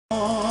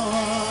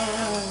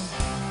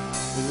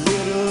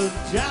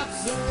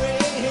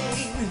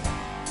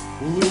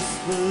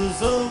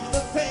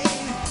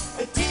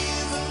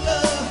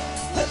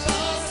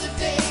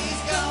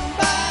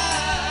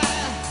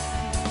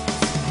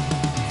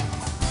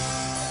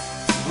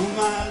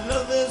My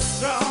love is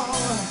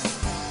strong.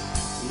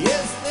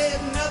 Yes,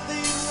 there's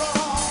nothing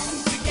wrong.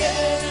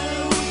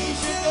 Together we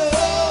should go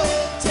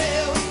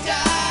until we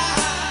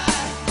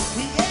die.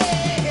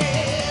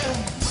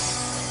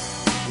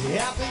 Yeah,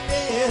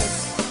 happiness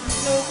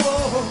no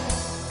more.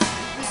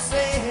 We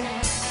say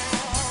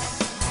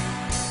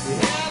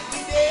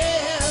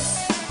happiness.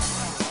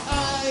 I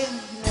am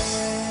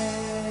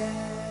glad.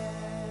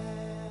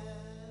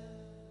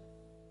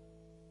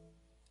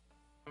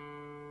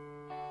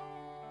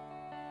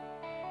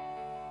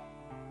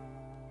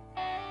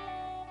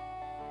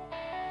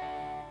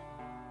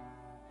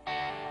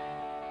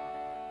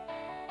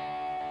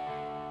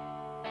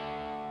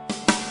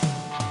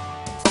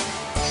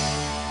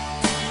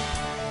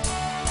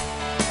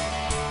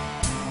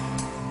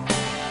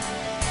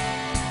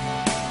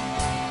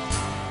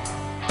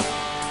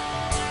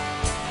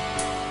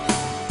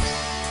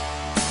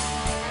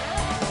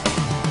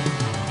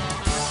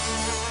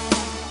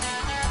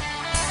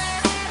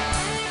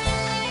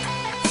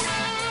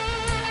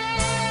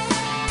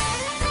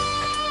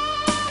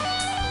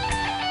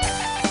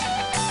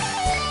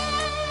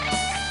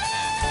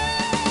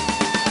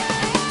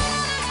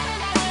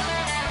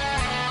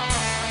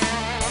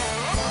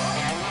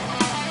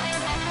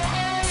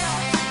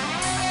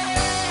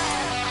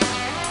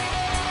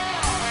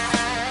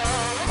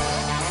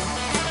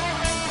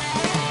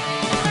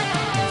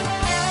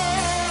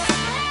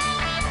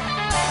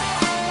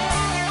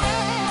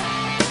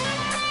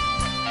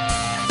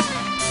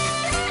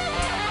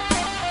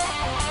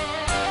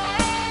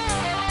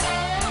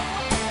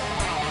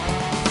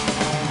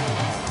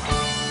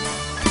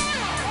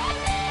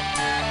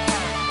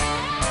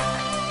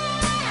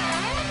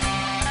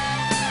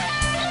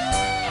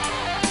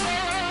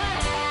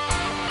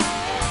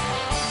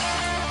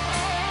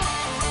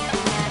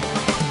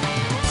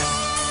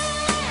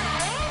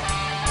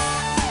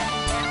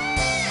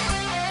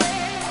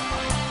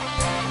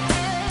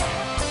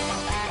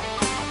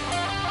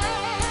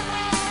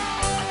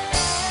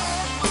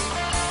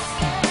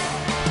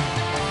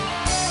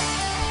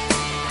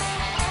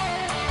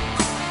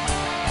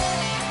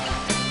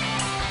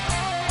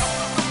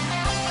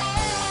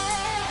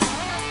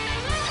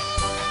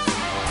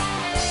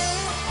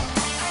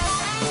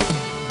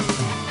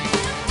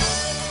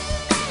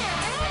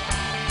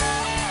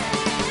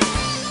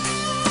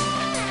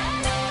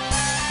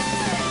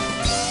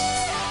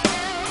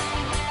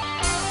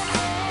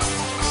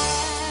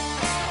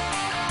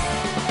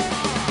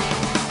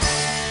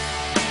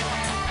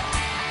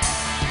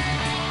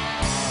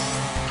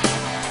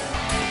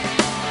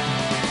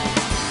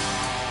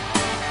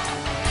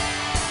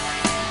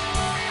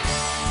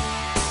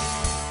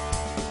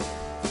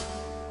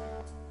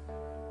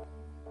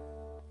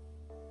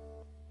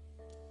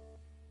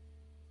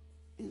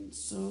 And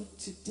so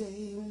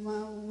today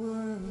my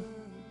world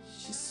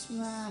should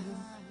smile.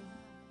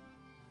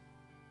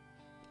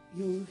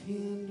 Your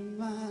hand in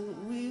mine,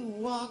 we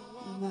walk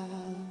a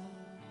mile.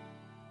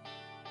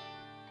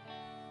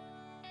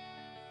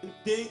 And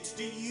thanks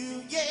to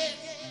you, yeah,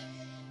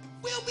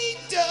 we'll be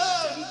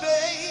done,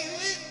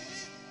 baby.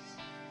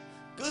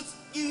 'Cause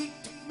you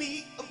to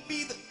me will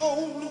be the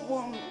only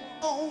one,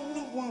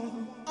 only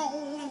one,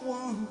 only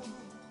one.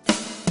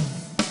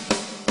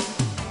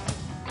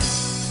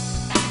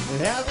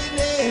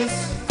 Happiness,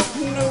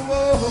 no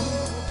more,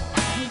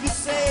 you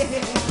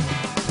say.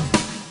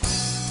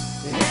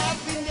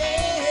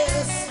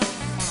 Happiness,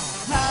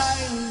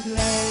 I'm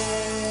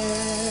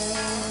glad.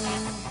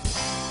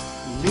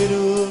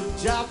 Little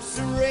drops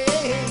of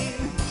rain,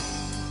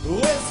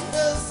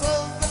 whispers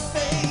of the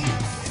pain,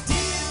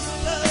 tears of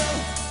love,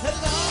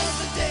 along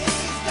the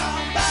days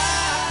gone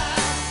by.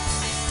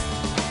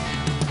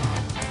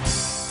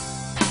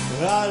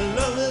 Our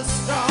love is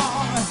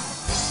strong.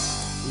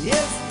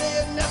 Yes,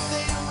 there's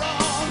nothing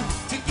wrong.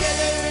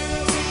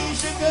 Together we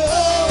should go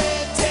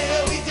until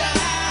we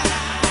die.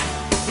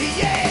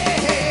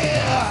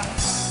 Yeah,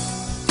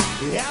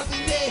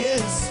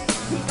 happiness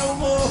no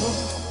more.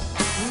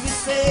 We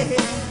say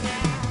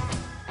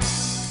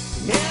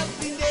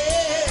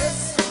happiness.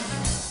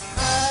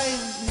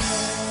 I'm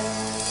glad.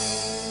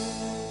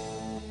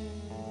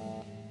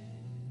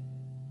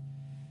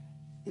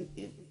 And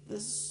if the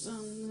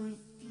sun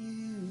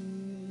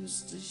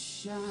refused to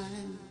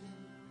shine,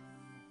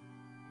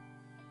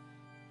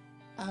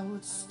 I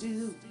would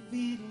still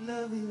be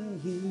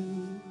loving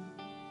you.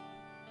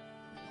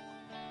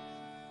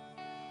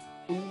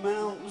 The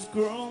mountains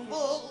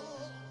crumble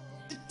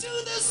into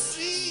the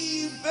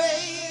sea,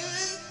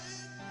 baby.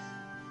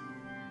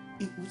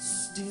 It would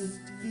still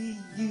be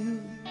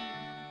you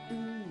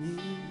and me.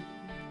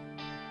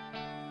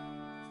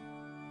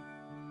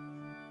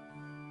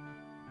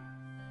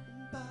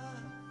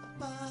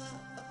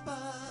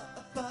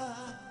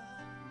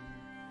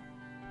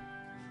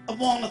 I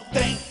wanna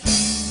thank you.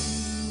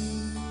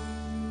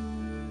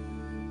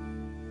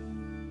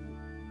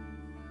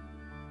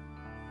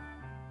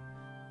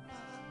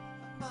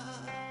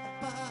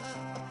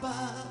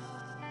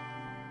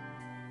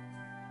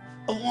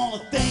 I wanna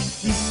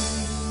thank you.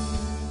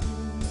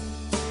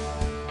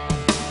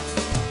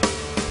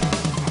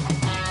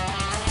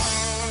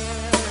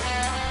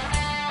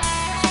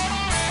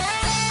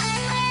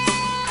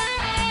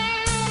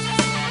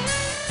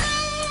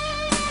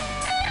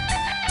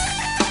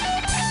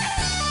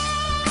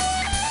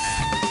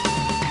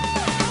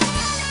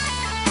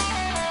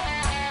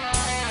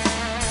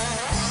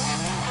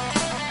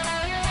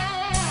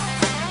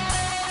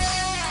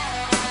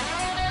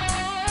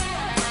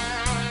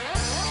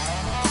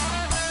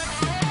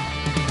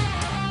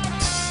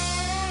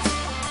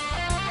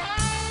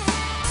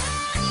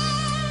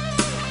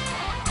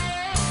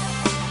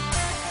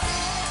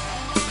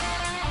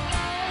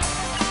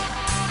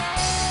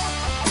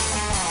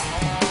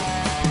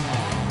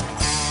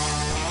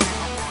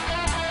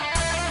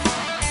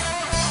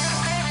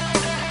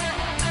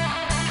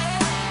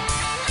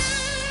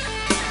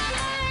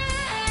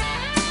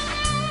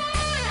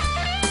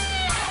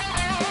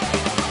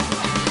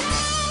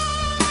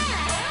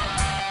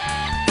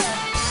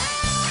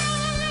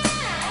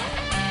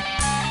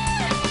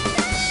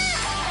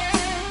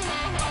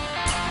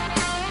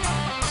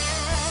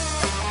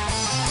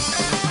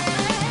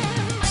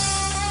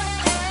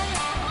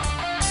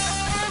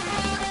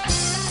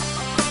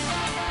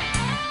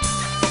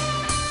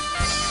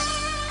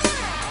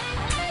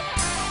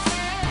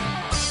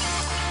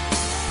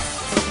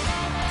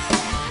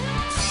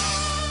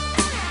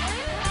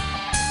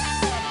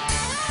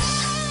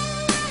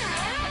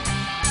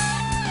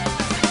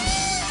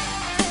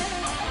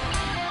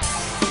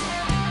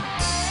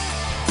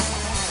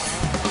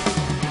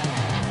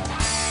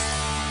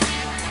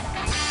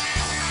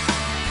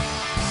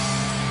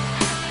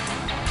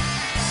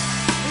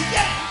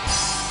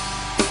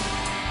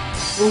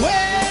 Well,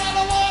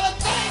 I wanna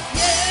thank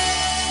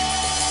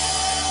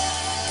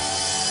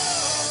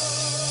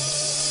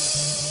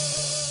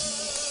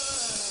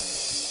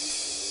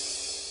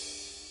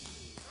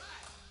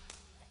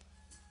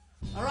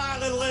you. All right,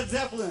 little Led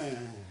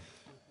Zeppelin.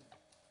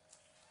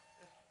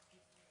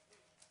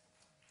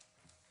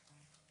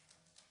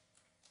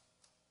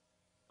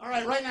 All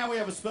right, right now we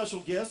have a special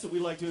guest that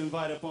we'd like to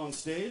invite up on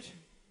stage.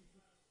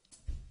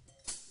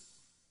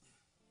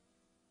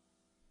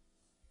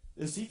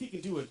 Let's see if he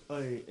can do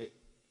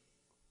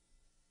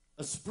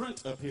a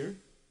sprint up here.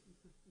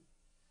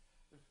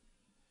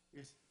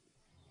 Yes.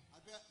 I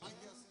bet my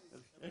guess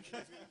is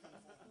Okay.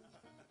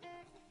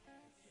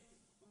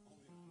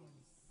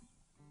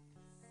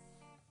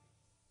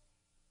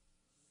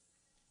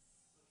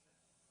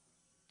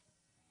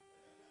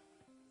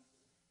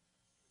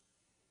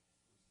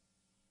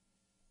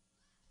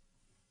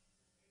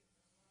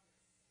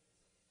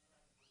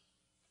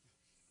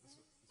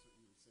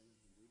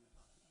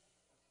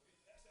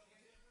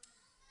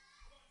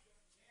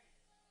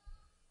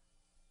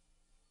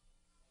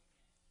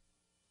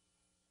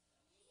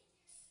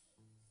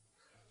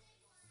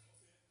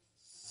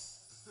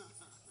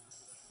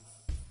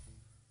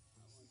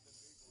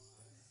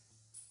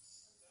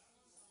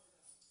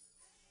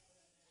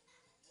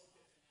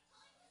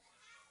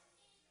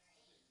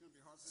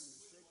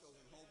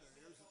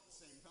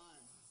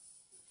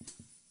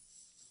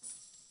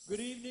 Good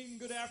evening,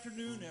 good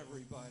afternoon,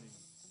 everybody.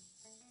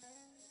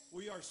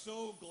 We are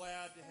so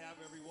glad to have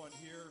everyone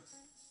here.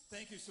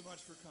 Thank you so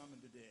much for coming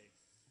today.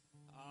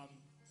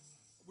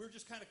 We're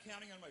just kind of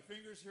counting on my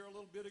fingers here a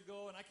little bit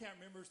ago, and I can't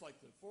remember, it's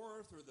like the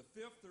 4th or the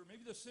 5th or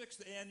maybe the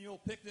 6th annual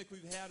picnic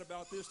we've had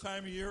about this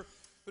time of year.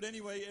 But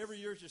anyway, every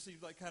year just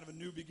seems like kind of a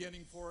new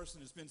beginning for us,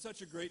 and it's been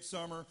such a great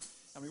summer.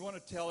 And we want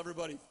to tell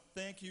everybody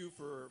thank you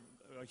for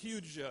a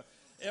huge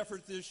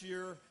effort this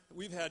year.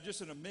 We've had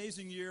just an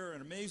amazing year,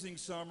 an amazing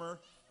summer.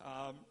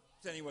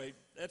 Anyway,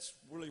 that's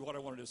really what I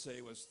wanted to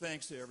say was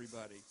thanks to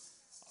everybody.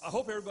 I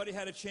hope everybody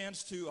had a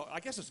chance to,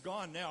 I guess it's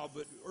gone now,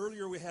 but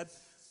earlier we had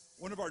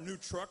one of our new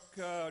truck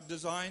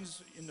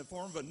designs in the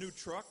form of a new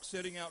truck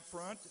sitting out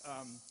front,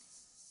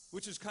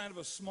 which is kind of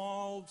a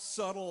small,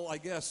 subtle, I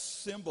guess,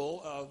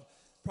 symbol of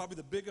probably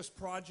the biggest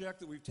project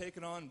that we've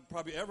taken on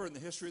probably ever in the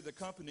history of the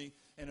company,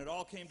 and it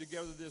all came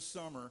together this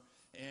summer.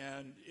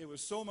 And it was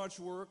so much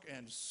work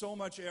and so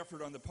much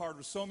effort on the part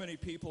of so many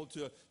people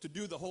to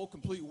do the whole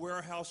complete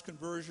warehouse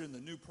conversion, the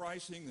new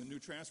pricing, the new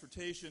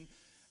transportation.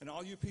 And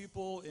all you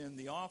people in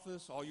the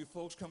office, all you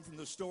folks come from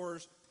the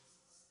stores,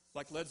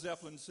 like Led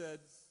Zeppelin said,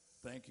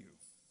 thank you.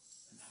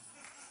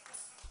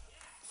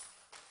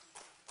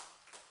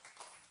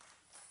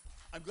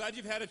 I'm glad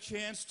you've had a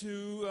chance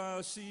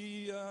to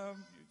see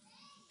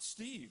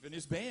Steve and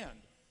his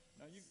band.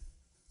 Now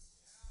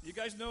you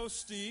guys know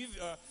Steve.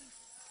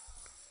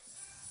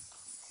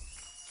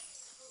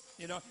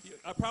 You know,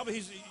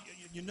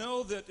 you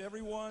know that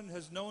everyone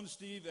has known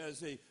Steve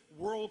as a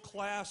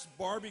world-class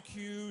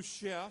barbecue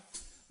chef,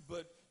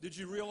 but did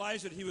you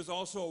realize that he was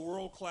also a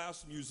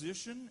world-class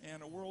musician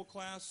and a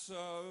world-class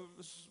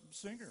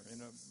singer?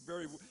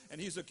 And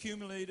he's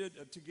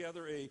accumulated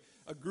together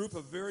a group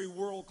of very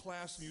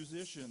world-class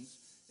musicians,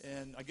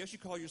 and I guess you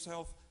call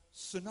yourself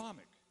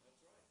TSUNAMIC.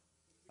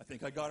 I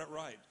think I got it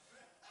right.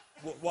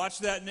 Watch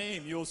that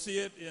name. You'll see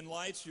it in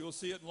lights. You'll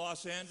see it in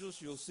Los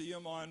Angeles. You'll see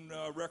him on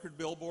record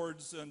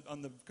billboards and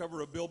on the cover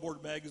of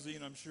Billboard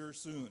magazine, I'm sure,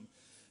 soon.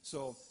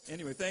 So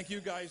anyway, thank you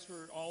guys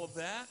for all of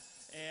that.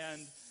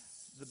 And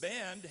the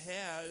band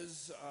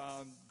has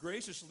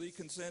graciously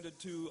consented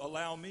to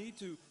allow me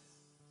to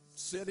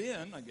sit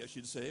in, I guess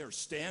you'd say, or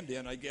stand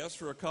in, I guess,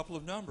 for a couple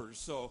of numbers.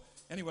 So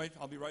anyway,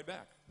 I'll be right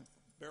back.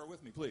 Bear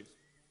with me, please.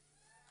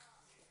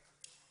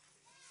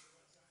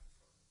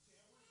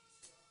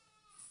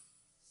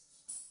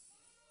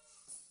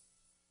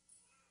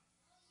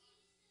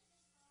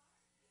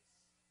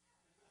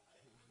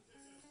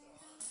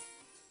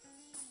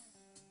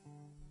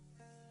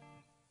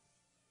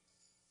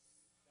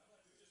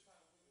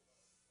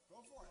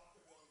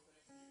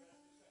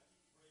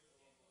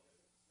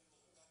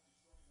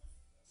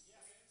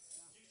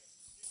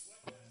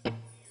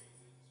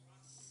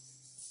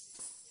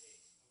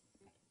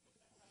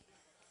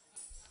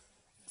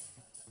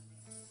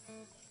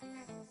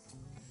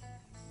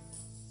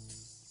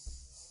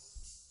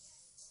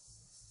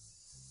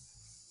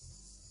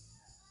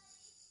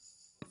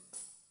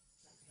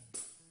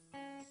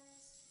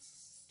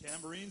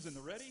 Tambourines and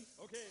the ready?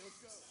 Okay, let's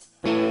go.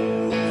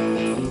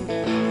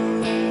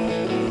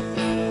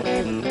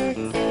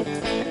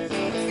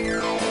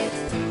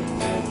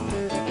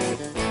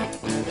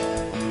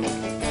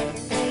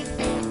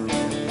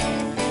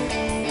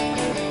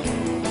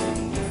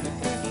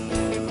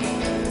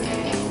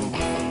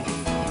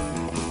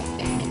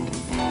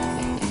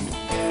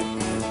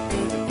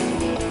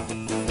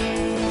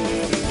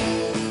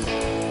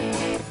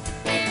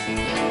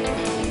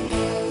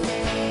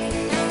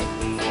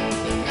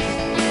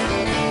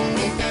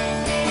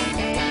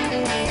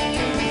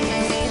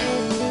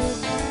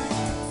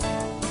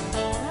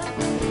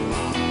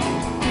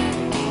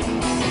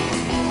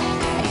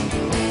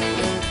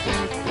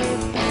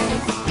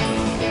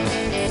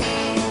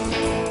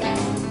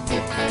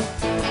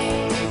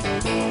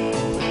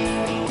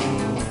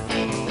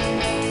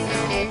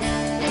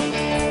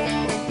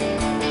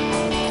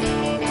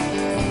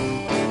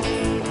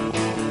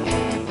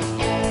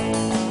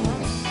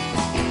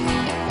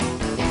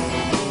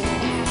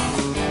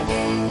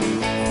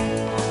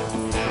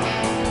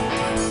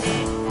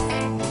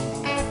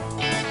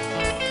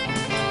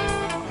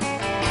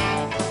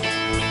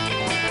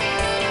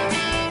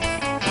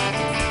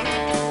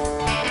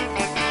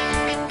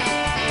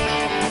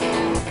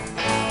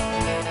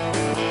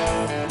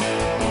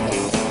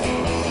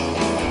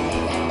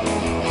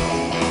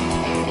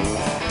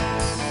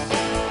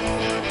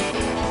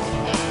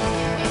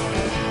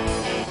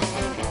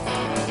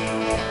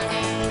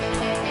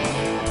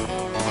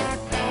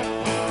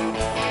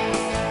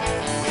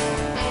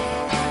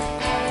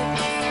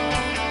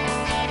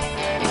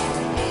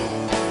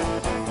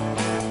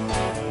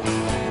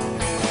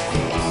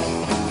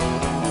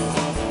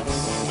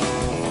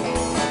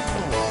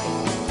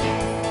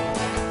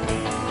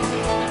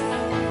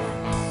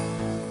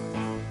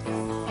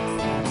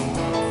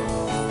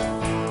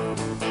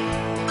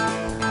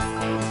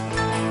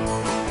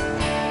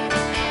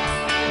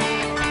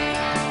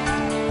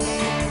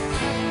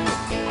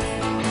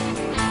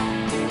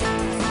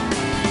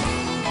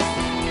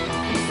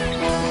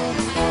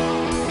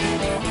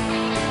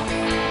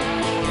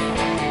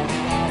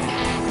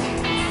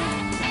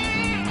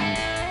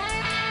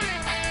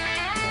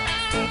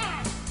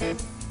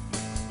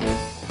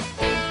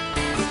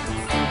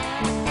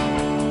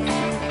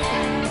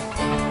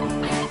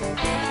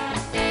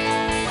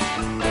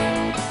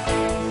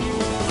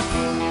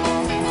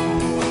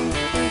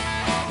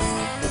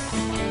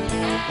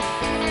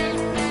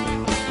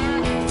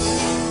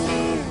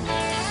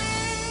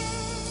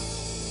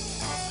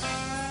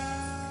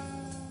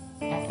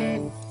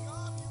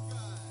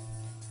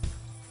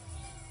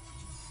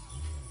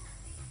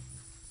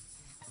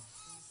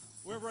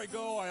 wherever I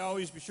go, I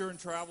always be sure and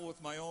travel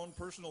with my own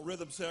personal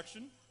rhythm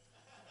section.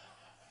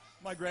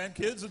 My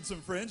grandkids and some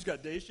friends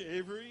got Daisha,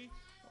 Avery,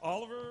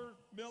 Oliver,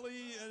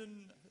 Millie,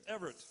 and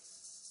Everett,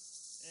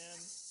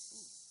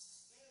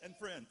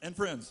 and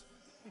friends.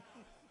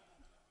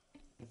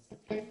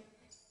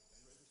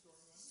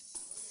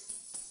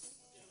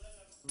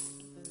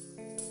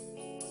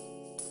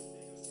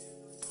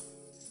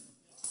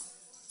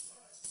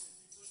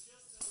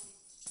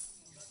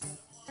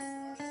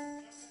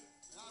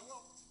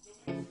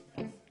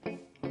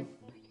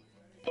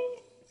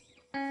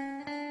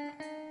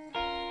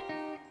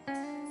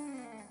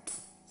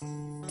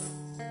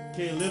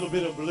 Okay, a little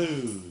bit of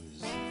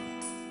blues.